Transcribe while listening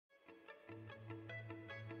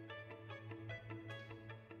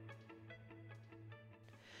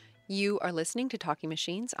You are listening to Talking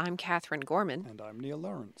Machines. I'm Catherine Gorman. And I'm Neil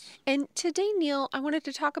Lawrence. And today, Neil, I wanted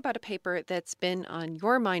to talk about a paper that's been on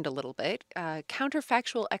your mind a little bit,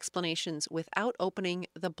 Counterfactual Explanations Without Opening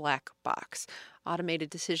the Black Box, Automated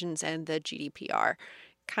Decisions and the GDPR.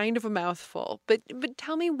 Kind of a mouthful, but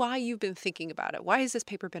tell me why you've been thinking about it. Why has this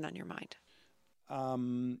paper been on your mind?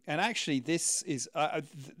 And actually, this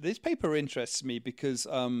paper interests me because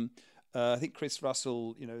I think Chris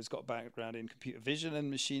Russell, has got a background in computer vision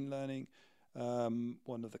and machine learning.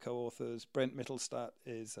 One of the co-authors, Brent Mittelstadt,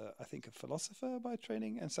 is, I think, a philosopher by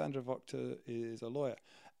training, and Sandra Wachter is a lawyer.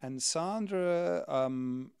 And Sandra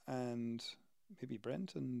and maybe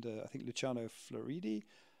Brent and I think Luciano Floridi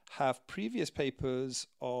have previous papers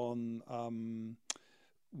on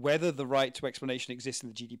whether the right to explanation exists in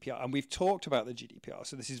the GDPR. And we've talked about the GDPR,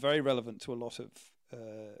 so this is very relevant to a lot of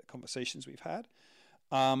conversations we've had.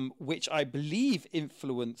 Which I believe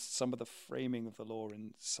influenced some of the framing of the law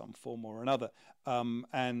in some form or another.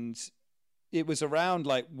 And it was around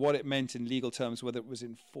like what it meant in legal terms, whether it was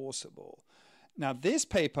enforceable. Now, this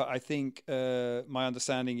paper, I think, my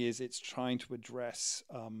understanding is it's trying to address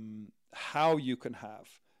how you can have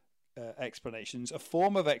explanations, a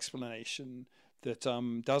form of explanation that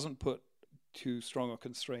doesn't put too strong a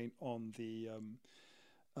constraint on the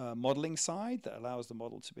modeling side that allows the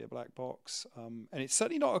model to be a black box. And it's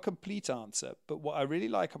certainly not a complete answer, but what I really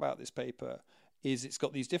like about this paper is it's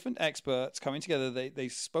got these different experts coming together. They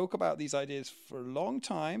spoke about these ideas for a long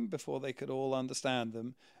time before they could all understand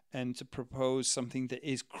them, and to propose something that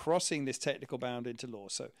is crossing this technical bound into law.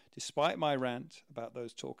 So despite my rant about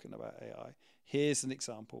those talking about AI, here's an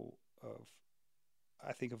example of,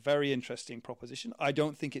 I think, a very interesting proposition. I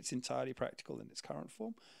don't think it's entirely practical in its current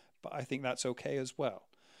form, but I think that's okay as well.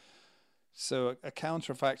 So a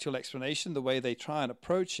counterfactual explanation, the way they try and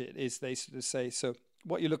approach it is they sort of say, so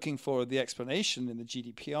what you're looking for, the explanation in the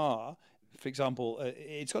GDPR, for example,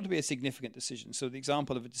 it's got to be a significant decision. So the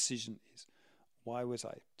example of a decision is, why was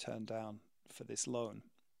I turned down for this loan?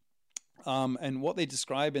 And what they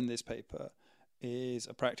describe in this paper is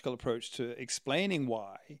a practical approach to explaining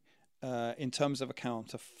why in terms of a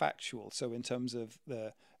counterfactual. So in terms of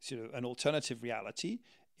the sort of an alternative reality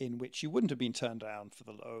in which you wouldn't have been turned down for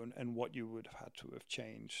the loan and what you would have had to have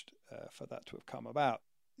changed for that to have come about.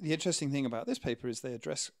 The interesting thing about this paper is they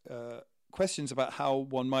address questions about how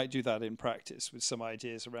one might do that in practice with some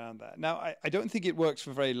ideas around that. Now, I don't think it works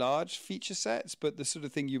for very large feature sets, but the sort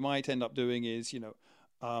of thing you might end up doing is,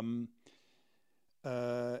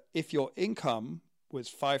 if your income was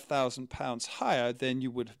 £5,000 higher, then you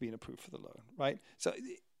would have been approved for the loan, right? So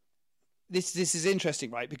this is interesting,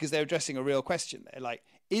 right? Because they're addressing a real question there. Like,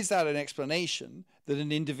 is that an explanation that an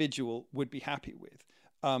individual would be happy with?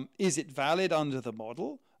 Is it valid under the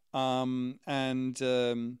model? Would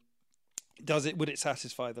it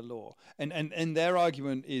satisfy the law? And their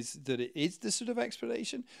argument is that it is the sort of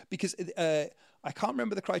explanation, because I can't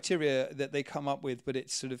remember the criteria that they come up with, but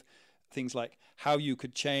it's sort of things like how you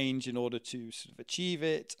could change in order to sort of achieve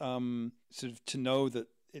it, sort of to know that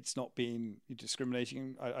it's not being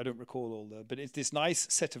discriminating. I don't recall all but it's this nice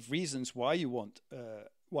set of reasons why you want,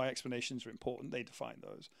 why explanations are important. They define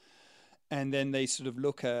those. And then they sort of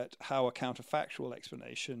look at how a counterfactual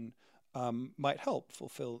explanation might help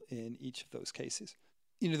fulfill in each of those cases.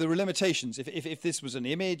 There were limitations. If this was an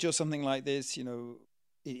image or something like this,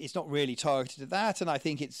 it's not really targeted at that. And I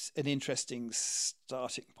think it's an interesting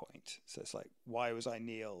starting point. So it's like, why was I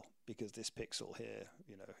Neil? Because this pixel here,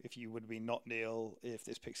 if you would have been not Neil, if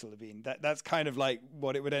this pixel had been that's kind of like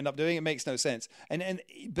what it would end up doing. It makes no sense.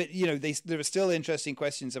 But there are still interesting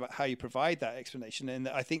questions about how you provide that explanation. And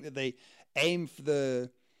I think that they aim for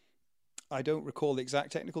I don't recall the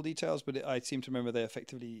exact technical details, but I seem to remember they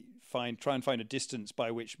effectively try and find a distance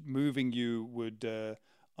by which moving you would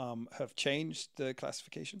have changed the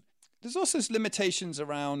classification. There's also limitations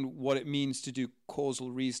around what it means to do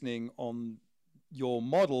causal reasoning on your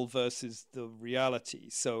model versus the reality.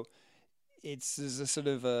 So there's a sort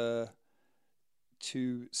of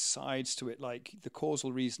two sides to it. Like the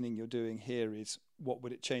causal reasoning you're doing here is what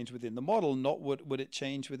would it change within the model, not what would it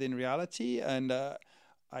change within reality. And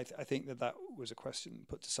I think that was a question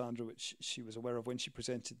put to Sandra, which she was aware of when she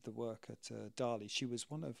presented the work at DALI. She was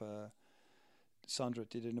one of Sandra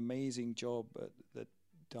did an amazing job at the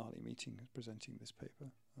DALI meeting presenting this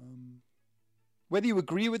paper. Whether you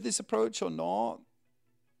agree with this approach or not,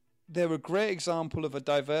 they're a great example of a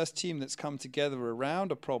diverse team that's come together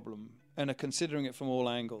around a problem and are considering it from all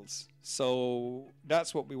angles. So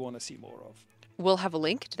that's what we want to see more of. We'll have a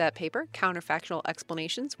link to that paper, Counterfactual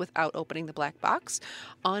Explanations Without Opening the Black Box,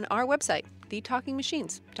 on our website,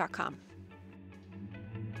 thetalkingmachines.com.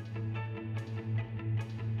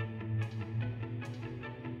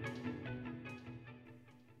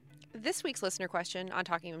 This week's listener question on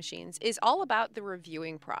Talking Machines is all about the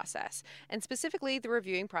reviewing process, and specifically the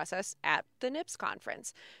reviewing process at the NIPS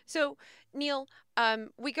conference. So, Neil,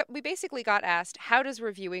 we basically got asked, how does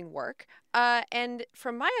reviewing work? And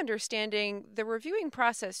from my understanding, the reviewing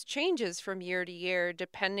process changes from year to year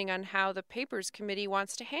depending on how the papers committee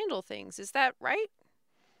wants to handle things. Is that right?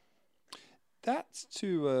 That's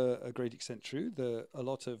to a great extent true. A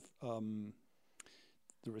lot of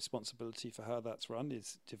the responsibility for how that's run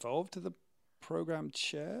is devolved to the program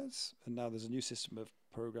chairs, and now there's a new system of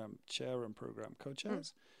program chair and program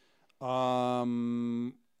co-chairs. But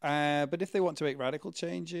if they want to make radical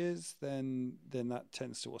changes, then that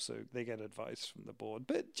tends to also, they get advice from the board.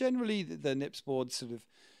 But generally, the NIPS board sort of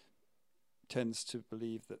tends to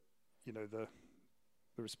believe that, you know, the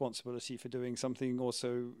responsibility for doing something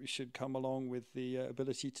also should come along with the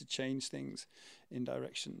ability to change things in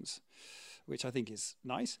directions, which I think is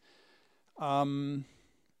nice. So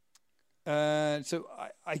I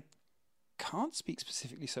can't speak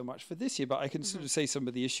specifically so much for this year, but I can sort of say some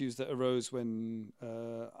of the issues that arose when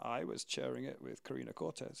I was chairing it with Karina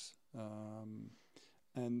Cortez.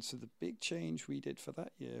 And so the big change we did for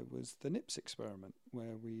that year was the NIPS experiment,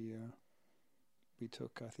 where we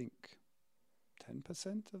took, I think,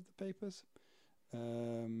 10% of the papers.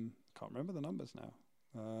 Can't remember the numbers now.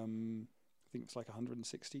 I think it's like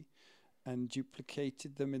 160, and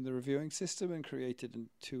duplicated them in the reviewing system and created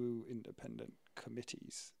 2 independent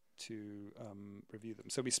committees to review them.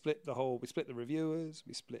 So we split the reviewers,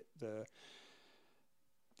 we split the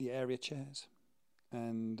area chairs,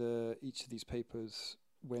 and each of these papers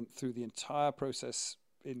went through the entire process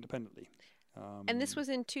independently. And this was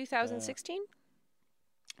in 2016?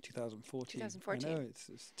 2014. 2014. I know,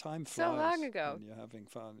 it's time flies. So long ago. When you're having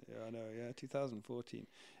fun. Yeah, I know, yeah, 2014. It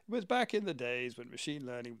was back in the days when machine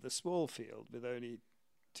learning was a small field with only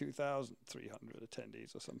 2,300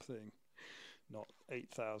 attendees or something, not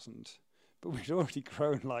 8,000. But we'd already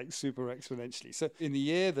grown like super exponentially. So in the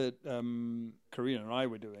year that Karina and I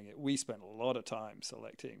were doing it, we spent a lot of time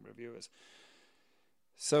selecting reviewers.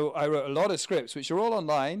 So I wrote a lot of scripts, which are all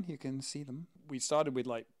online. You can see them. We started with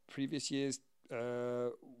like previous years.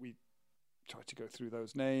 We tried to go through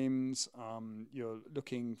those names. You're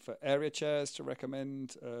looking for area chairs to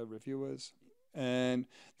recommend reviewers. And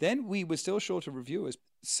then we were still short of reviewers.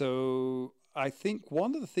 So I think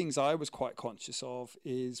one of the things I was quite conscious of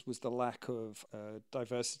was the lack of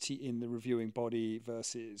diversity in the reviewing body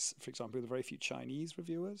versus, for example, the very few Chinese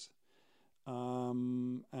reviewers.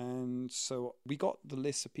 And so we got the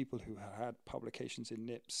list of people who had publications in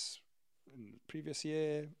NIPS in the previous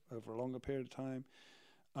year over a longer period of time.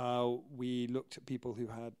 We looked at people who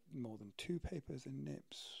had more than 2 papers in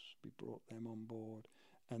NIPS. We brought them on board.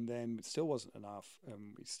 And then it still wasn't enough.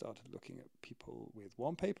 We started looking at people with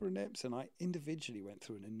 1 paper in NIPS, and I individually went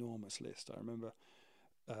through an enormous list. I remember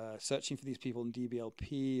searching for these people in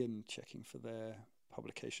DBLP and checking for their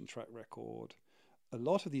publication track record. A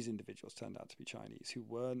lot of these individuals turned out to be Chinese who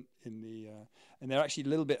weren't in the... and they're actually a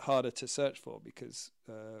little bit harder to search for because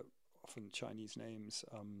often Chinese names,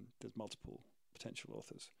 there's multiple potential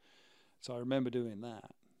authors. So I remember doing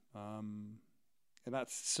that. And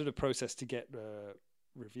that's sort of process to get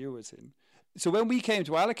reviewers in. So when we came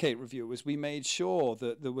to allocate reviewers, we made sure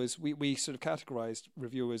that there was, we sort of categorized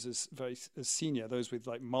reviewers as senior, those with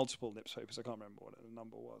like multiple NIPS papers. I can't remember what the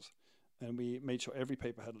number was. And we made sure every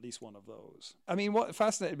paper had at least 1 of those. I mean, what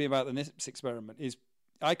fascinated me about the NIPS experiment is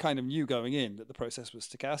I kind of knew going in that the process was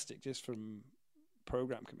stochastic just from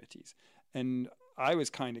program committees. And I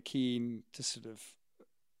was kind of keen to sort of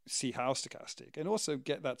see how stochastic and also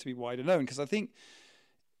get that to be wider known. Because I think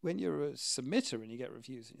when you're a submitter and you get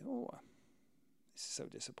reviews, and you know, this is so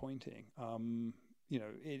disappointing. You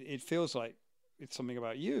know, it feels like it's something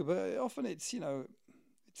about you, but often it's, you know,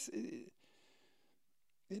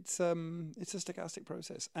 it's a stochastic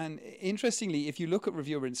process. And interestingly, if you look at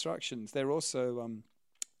reviewer instructions, they're also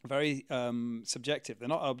very subjective. They're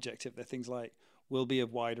not objective. They're things like will be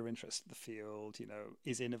of wider interest to the field, you know,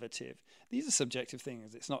 is innovative. These are subjective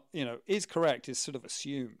things. It's not, you know, is correct is sort of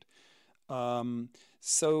assumed.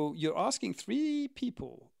 So you're asking 3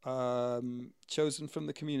 people chosen from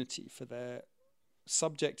the community for their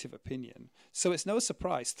subjective opinion. So it's no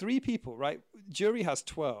surprise. 3 people, right? Jury has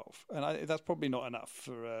 12, and that's probably not enough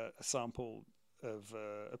for a sample of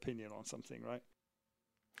opinion on something, right?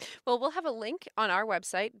 Well, we'll have a link on our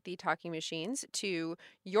website, The Talking Machines, to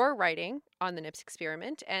your writing on the NIPS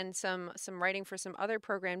experiment and some writing for some other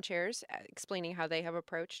program chairs explaining how they have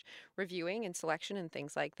approached reviewing and selection and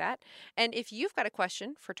things like that. And if you've got a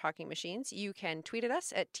question for Talking Machines, you can tweet at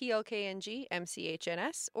us at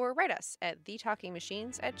TLKNGMCHNS or write us at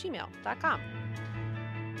thetalkingmachines@gmail.com.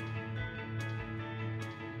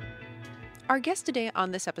 Our guest today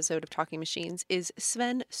on this episode of Talking Machines is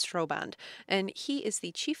Sven Stroband, and he is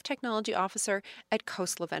the Chief Technology Officer at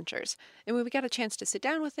Khosla Ventures. And when we got a chance to sit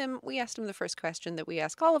down with him, we asked him the first question that we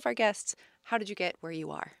ask all of our guests: how did you get where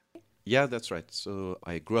you are? Yeah, that's right. So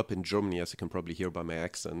I grew up in Germany, as you can probably hear by my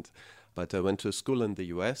accent. But I went to school in the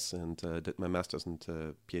US and did my master's and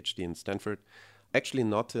PhD in Stanford. Actually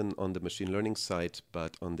not on the machine learning side,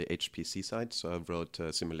 but on the HPC side. So I wrote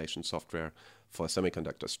simulation software for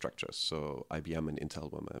semiconductor structures. So IBM and Intel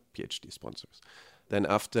were my PhD sponsors. Then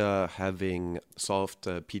after having solved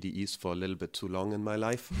PDEs for a little bit too long in my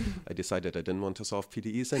life, I decided I didn't want to solve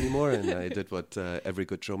PDEs anymore. And I did what every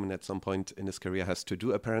good German at some point in his career has to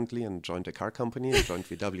do, apparently, and joined a car company and joined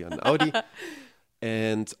VW and Audi.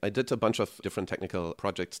 And I did a bunch of different technical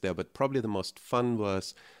projects there, but probably the most fun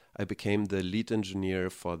was I became the lead engineer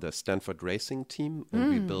for the Stanford racing team, and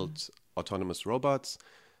we built autonomous robots.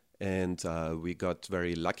 And we got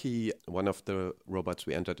very lucky. One of the robots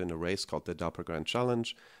we entered in a race called the DARPA Grand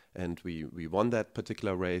Challenge, and we won that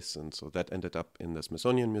particular race. And so that ended up in the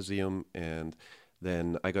Smithsonian Museum. And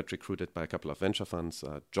then I got recruited by a couple of venture funds,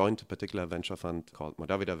 joined a particular venture fund called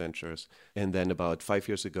Modavida Ventures. And then about 5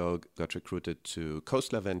 years ago, got recruited to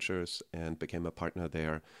Khosla Ventures and became a partner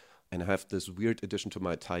there. And I have this weird addition to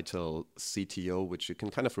my title, CTO, which you can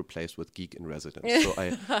kind of replace with geek in residence. So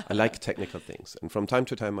I like technical things. And from time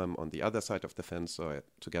to time, I'm on the other side of the fence. So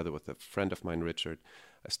together with a friend of mine, Richard,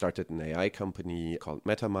 I started an AI company called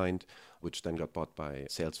MetaMind, which then got bought by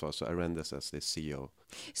Salesforce. So I ran this as the CEO.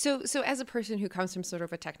 So as a person who comes from sort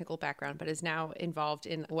of a technical background, but is now involved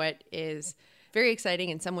in what is very exciting,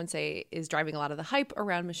 and some would say is driving a lot of the hype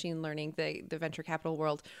around machine learning, the venture capital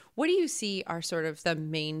world, what do you see are sort of the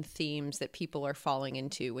main themes that people are falling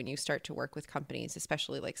into when you start to work with companies,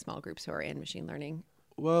 especially like small groups who are in machine learning?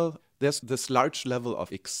 Well, there's this large level of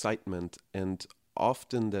excitement, and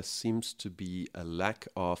often there seems to be a lack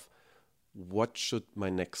of what should my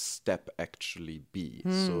next step actually be.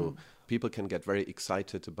 So people can get very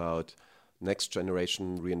excited about next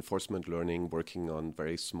generation reinforcement learning, working on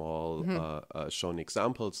very small shown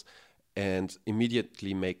examples, and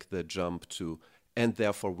immediately make the jump to, and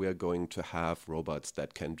therefore we're going to have robots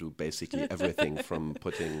that can do basically everything from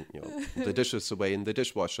putting the dishes away in the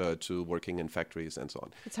dishwasher to working in factories and so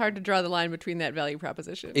on. It's hard to draw the line between that value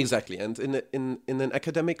proposition. Exactly. And in an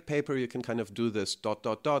academic paper, you can kind of do this ...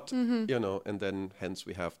 and then hence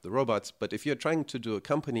we have the robots. But if you're trying to do a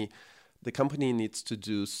company, the company needs to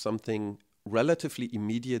do something relatively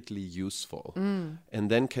immediately useful and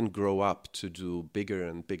then can grow up to do bigger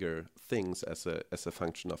and bigger things as a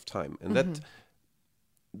function of time. And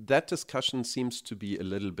that discussion seems to be a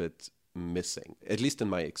little bit missing, at least in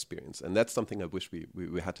my experience. And that's something I wish we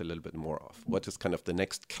had a little bit more of. What is kind of the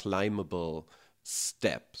next climbable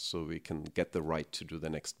step so we can get the right to do the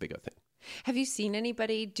next bigger thing? Have you seen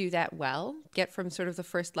anybody do that well, get from sort of the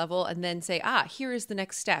first level and then say, here is the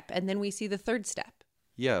next step, and then we see the third step?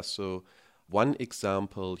 Yeah, so one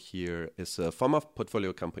example here is a former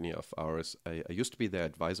portfolio company of ours. I used to be their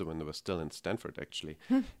advisor when they were still in Stanford, actually.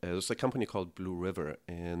 There's a company called Blue River,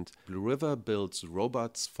 and Blue River builds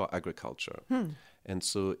robots for agriculture. And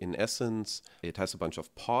so in essence, it has a bunch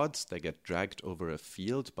of pods that get dragged over a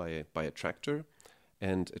field by a tractor.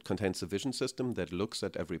 And it contains a vision system that looks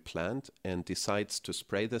at every plant and decides to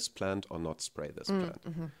spray this plant or not spray this plant.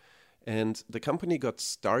 And the company got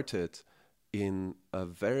started in a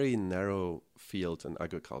very narrow field in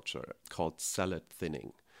agriculture called salad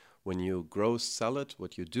thinning. When you grow salad,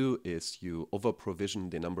 what you do is you over-provision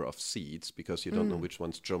the number of seeds because you don't know which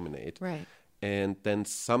ones germinate. Right. And then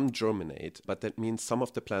some germinate, but that means some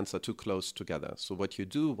of the plants are too close together. So what you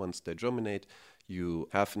do once they germinate, you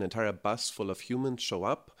have an entire bus full of humans show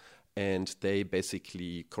up, and they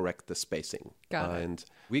basically correct the spacing. And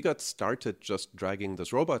we got started just dragging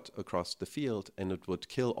this robot across the field, and it would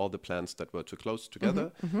kill all the plants that were too close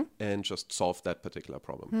together and just solve that particular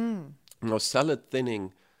problem. Now, salad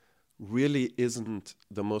thinning really isn't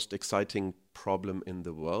the most exciting problem in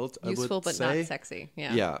the world, Useful, I would but say. not sexy.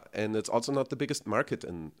 Yeah. Yeah, and it's also not the biggest market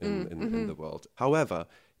in the world. However,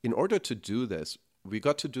 in order to do this, we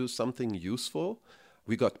got to do something useful.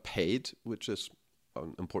 We got paid, which is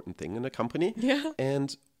an important thing in a company. Yeah.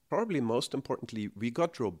 And probably most importantly, we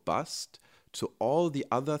got robust to all the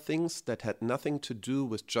other things that had nothing to do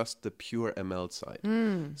with just the pure ML side.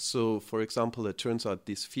 So, for example, it turns out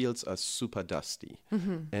these fields are super dusty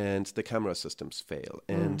and the camera systems fail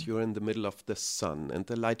and you're in the middle of the sun and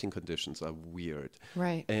the lighting conditions are weird.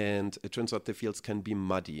 Right. And it turns out the fields can be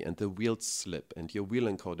muddy and the wheels slip and your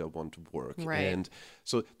wheel encoder won't work. Right. And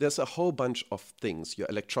so there's a whole bunch of things. Your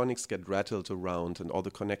electronics get rattled around and all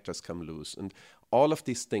the connectors come loose. And all of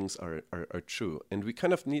these things are true. And we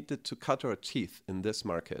kind of needed to cut our teeth in this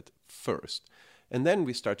market first. And then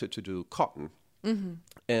we started to do cotton.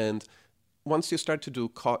 And once you start to do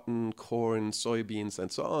cotton, corn, soybeans,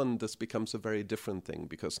 and so on, this becomes a very different thing,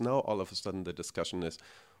 because now all of a sudden the discussion is,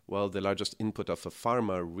 well, the largest input of a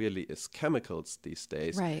farmer really is chemicals these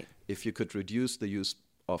days. Right. If you could reduce the use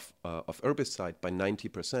of herbicide by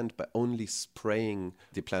 90% by only spraying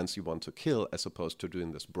the plants you want to kill, as opposed to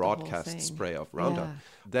doing this broadcast spray of Roundup. Yeah.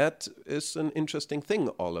 That is an interesting thing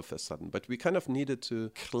all of a sudden. But we kind of needed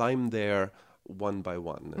to climb there one by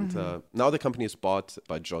one. And now the company is bought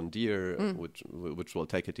by John Deere, which will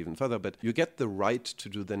take it even further. But you get the right to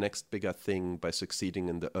do the next bigger thing by succeeding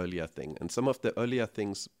in the earlier thing. And some of the earlier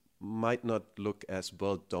things might not look as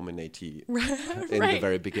world dominating in the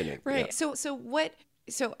very beginning. Right. Yeah.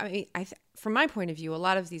 So I mean, from my point of view, a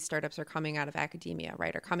lot of these startups are coming out of academia,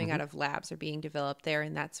 right? Are coming out of labs, are being developed there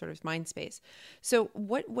in that sort of mind space. So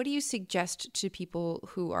what do you suggest to people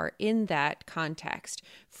who are in that context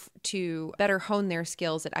to better hone their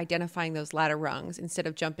skills at identifying those ladder rungs instead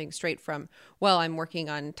of jumping straight from, well, I'm working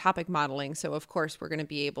on topic modeling, so of course we're going to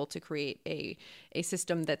be able to create a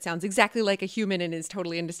system that sounds exactly like a human and is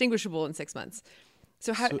totally indistinguishable in 6 months.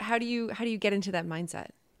 So how do you get into that mindset?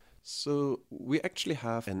 So we actually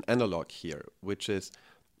have an analog here, which is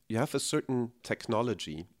you have a certain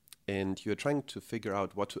technology and you're trying to figure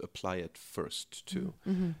out what to apply it first to.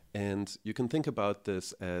 And you can think about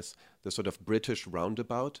this as the sort of British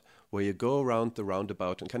roundabout, where you go around the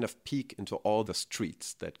roundabout and kind of peek into all the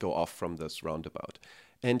streets that go off from this roundabout.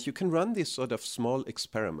 And you can run these sort of small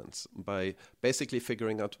experiments by basically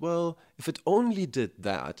figuring out, well, if it only did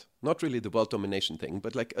that, not really the world domination thing,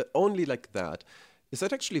 but like only like that, is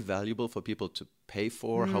that actually valuable for people to pay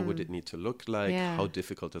for? How would it need to look like? Yeah. How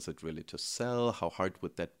difficult is it really to sell? How hard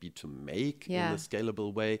would that be to make in Yeah. a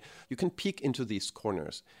scalable way? You can peek into these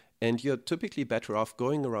corners. And you're typically better off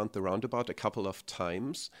going around the roundabout a couple of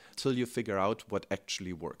times till you figure out what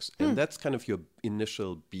actually works. And that's kind of your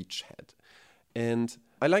initial beachhead. And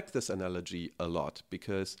I like this analogy a lot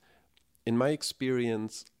because in my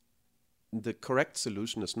experience, the correct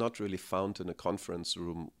solution is not really found in a conference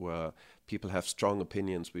room where people have strong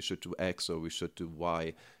opinions, we should do X or we should do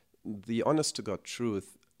Y. The honest to God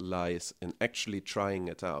truth lies in actually trying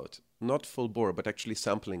it out. Not full bore, but actually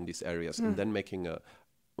sampling these areas and then making a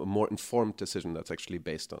more informed decision that's actually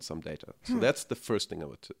based on some data. So that's the first thing I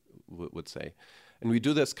would say. And we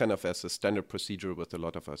do this kind of as a standard procedure with a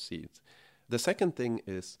lot of our seeds. The second thing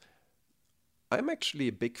is I'm actually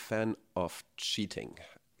a big fan of cheating.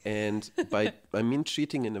 And I mean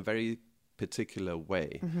cheating in a very particular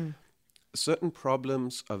way. Certain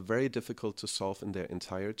problems are very difficult to solve in their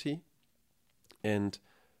entirety. And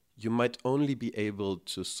you might only be able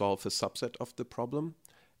to solve a subset of the problem.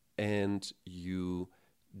 And you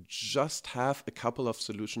just have a couple of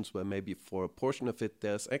solutions where maybe for a portion of it,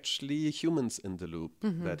 there's actually humans in the loop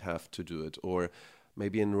that have to do it. Or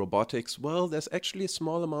maybe in robotics, well, there's actually a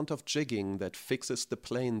small amount of jigging that fixes the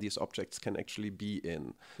plane these objects can actually be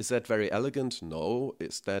in. Is that very elegant? No.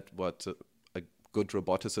 Is that what a good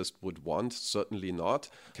roboticist would want? Certainly not.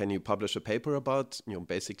 Can you publish a paper about,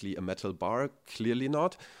 basically a metal bar? Clearly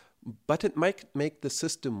not. But it might make the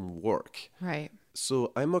system work. Right.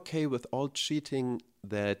 So I'm okay with all cheating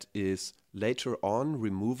that is later on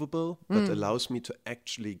removable, but allows me to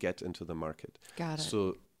actually get into the market. Got it.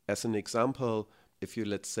 So as an example, if you,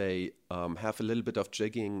 let's say, have a little bit of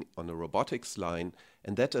jigging on a robotics line,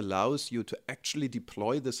 and that allows you to actually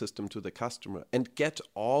deploy the system to the customer and get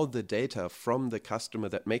all the data from the customer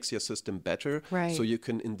that makes your system better. Right. So you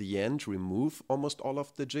can, in the end, remove almost all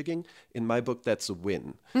of the jigging. In my book, that's a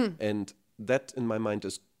win. And that, in my mind,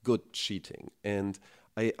 is good cheating. And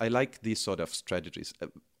I like these sort of strategies.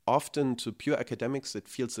 Often to pure academics, it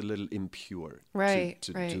feels a little impure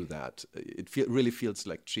to do that. It really feels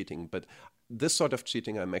like cheating. But this sort of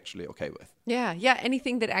cheating I'm actually okay with. Yeah.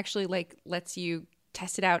 Anything that actually lets you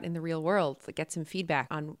test it out in the real world, get some feedback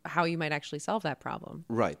on how you might actually solve that problem.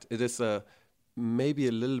 Right. It is maybe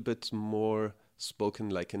a little bit more spoken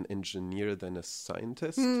like an engineer than a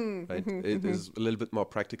scientist, right? It is a little bit more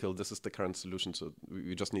practical. This is the current solution, so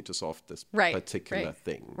we just need to solve this particular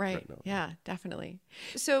thing right now. Yeah, definitely.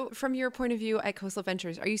 So from your point of view at Coastal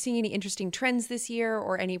Ventures, are you seeing any interesting trends this year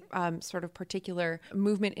or any sort of particular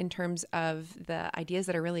movement in terms of the ideas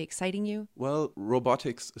that are really exciting you? Well,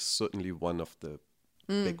 robotics is certainly one of the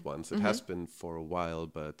big ones. It has been for a while,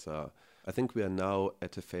 but I think we are now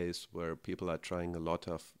at a phase where people are trying a lot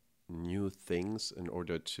of new things in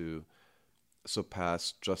order to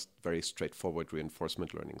surpass just very straightforward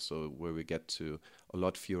reinforcement learning. So where we get to a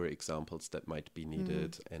lot fewer examples that might be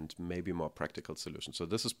needed and maybe more practical solutions. So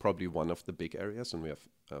this is probably one of the big areas, and we have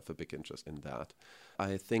a big interest in that.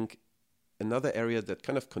 I think another area that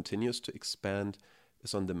kind of continues to expand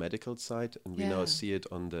is on the medical side, and we now see it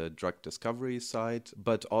on the drug discovery side,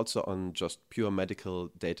 but also on just pure medical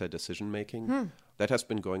data decision making. That has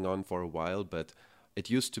been going on for a while, but it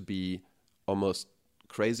used to be almost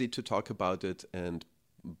crazy to talk about it, and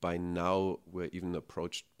by now we're even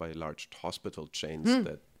approached by large hospital chains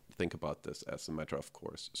that think about this as a matter of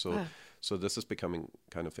course. So this is becoming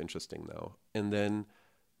kind of interesting now. And then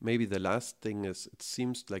maybe the last thing is, it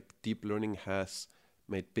seems like deep learning has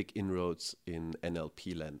made big inroads in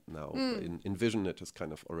NLP land now. In vision, it is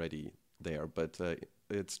kind of already there, but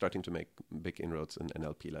it's starting to make big inroads in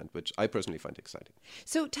NLP land, which I personally find exciting.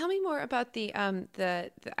 So tell me more about the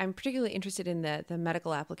I'm particularly interested in the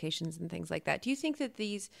medical applications and things like that. Do you think that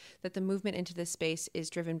the movement into this space is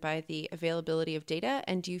driven by the availability of data?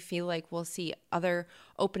 And do you feel like we'll see other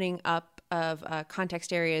opening up of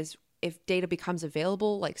context areas if data becomes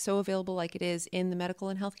available, like so available like it is in the medical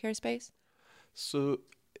and healthcare space? So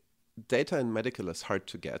data in medical is hard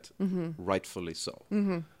to get, rightfully so.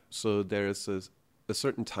 So there is a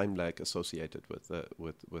certain time lag associated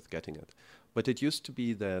with getting it. But it used to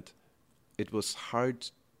be that it was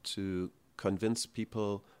hard to convince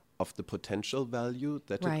people of the potential value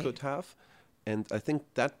that it could have. And I think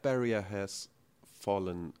that barrier has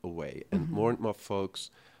fallen away. And more folks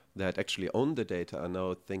that actually own the data are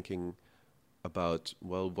now thinking about,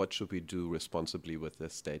 well, what should we do responsibly with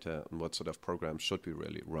this data, and what sort of programs should we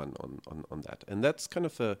really run on that? And that's kind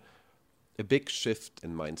of a big shift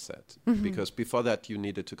in mindset, because before that you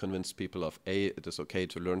needed to convince people of A, it is okay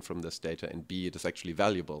to learn from this data, and B, it is actually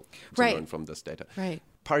valuable to learn from this data.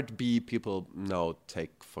 Part B, people now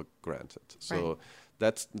take for granted. So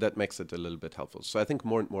that makes it a little bit helpful. So I think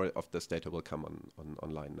more and more of this data will come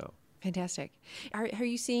online now. Fantastic. Are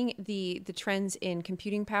you seeing the trends in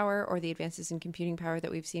computing power or the advances in computing power that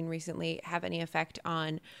we've seen recently have any effect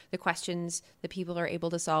on the questions that people are able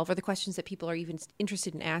to solve, or the questions that people are even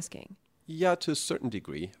interested in asking? Yeah, to a certain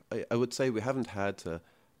degree. I would say we haven't had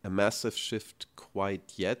a massive shift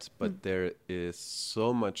quite yet, but there is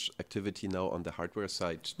so much activity now on the hardware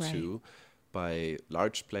side too, by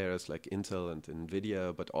large players like Intel and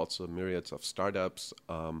NVIDIA, but also myriads of startups.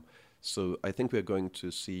 So I think we're going to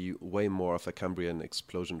see way more of a Cambrian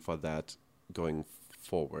explosion for that going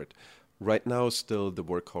forward. Right now, still the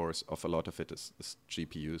workhorse of a lot of it is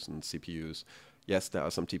GPUs and CPUs. Yes, there are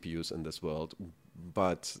some TPUs in this world,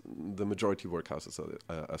 but the majority workhorses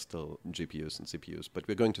are still GPUs and CPUs. But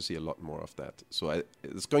we're going to see a lot more of that. So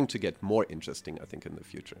it's going to get more interesting, I think, in the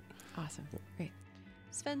future. Awesome. Great.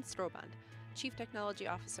 Sven Stroband, Chief Technology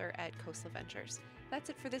Officer at Coastal Ventures. That's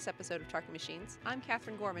it for this episode of Talking Machines. I'm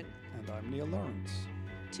Catherine Gorman. And I'm Neil Lawrence.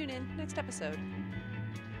 Tune in next episode.